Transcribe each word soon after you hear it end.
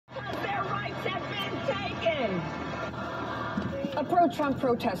win. A pro-Trump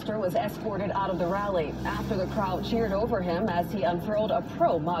protester was escorted out of the rally after the crowd cheered over him as he unfurled a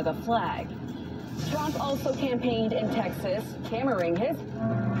pro-MAGA flag. Trump also campaigned in Texas, hammering his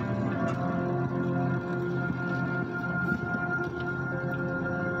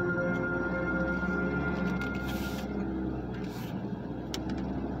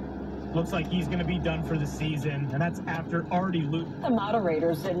Looks like he's going to be done for the season, and that's after already losing. The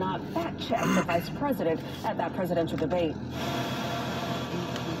moderators did not fact-check the vice president at that presidential debate.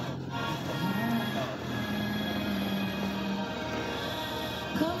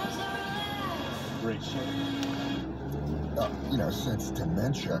 Great show. Since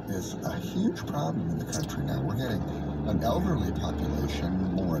dementia is a huge problem in the country now, we're getting an elderly population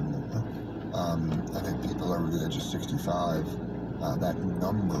more and more. I think people over the age of 65, that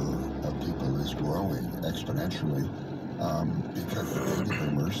number of people is growing exponentially because the baby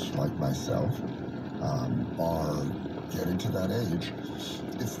boomers, like myself, are getting to that age.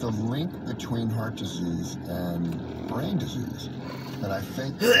 It's the link between heart disease and brain disease. And I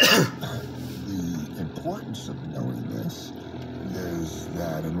think the importance of knowing this is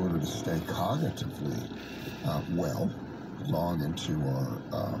that in order to stay cognitively well, long into our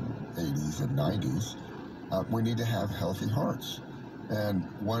 80s and 90s, we need to have healthy hearts. And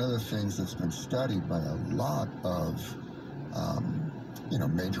one of the things that's been studied by a lot of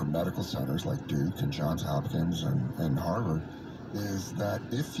major medical centers like Duke and Johns Hopkins and Harvard is that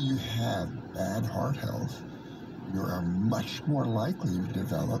if you have bad heart health, you are much more likely to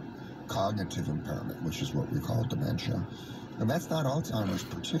develop cognitive impairment, which is what we call dementia. And that's not Alzheimer's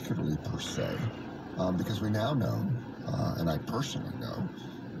particularly per se, because we now know, and I personally know,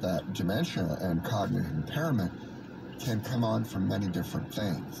 that dementia and cognitive impairment can come on from many different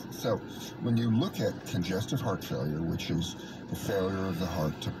things. So when you look at congestive heart failure, which is the failure of the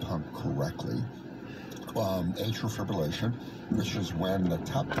heart to pump correctly, atrial fibrillation, which is when the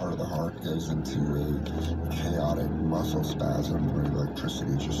top part of the heart goes into a chaotic muscle spasm where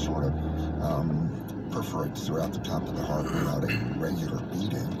electricity just sort of perforates throughout the top of the heart without a regular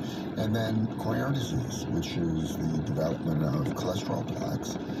beating. And then coronary disease, which is the development of cholesterol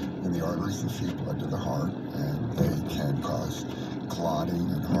plaques in the arteries that feed blood to the heart, and they can cause clotting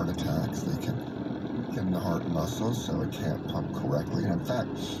and heart attacks. They can get in the heart muscles so it can't pump correctly. And in fact,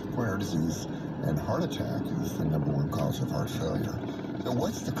 coronary disease and heart attack is the #1 cause of heart failure. So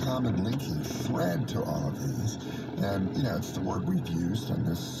what's the common linking thread to all of these? And, it's the word we've used in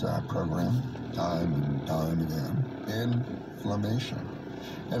this program time and time again, inflammation.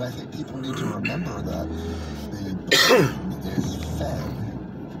 And I think people need to remember that the brain is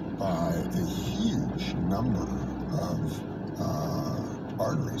fed by a huge number of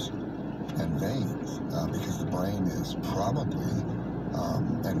arteries and veins because the brain is probably,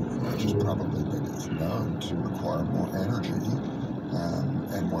 and not just probably, but is known to require more energy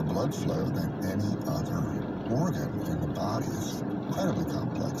and more blood flow than any other organ in the body. It's incredibly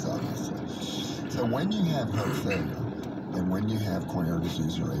complex, obviously. So when you have heart failure and when you have coronary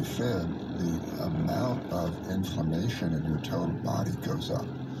disease or AFib, the amount of inflammation in your total body goes up.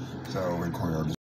 So in coronary disease,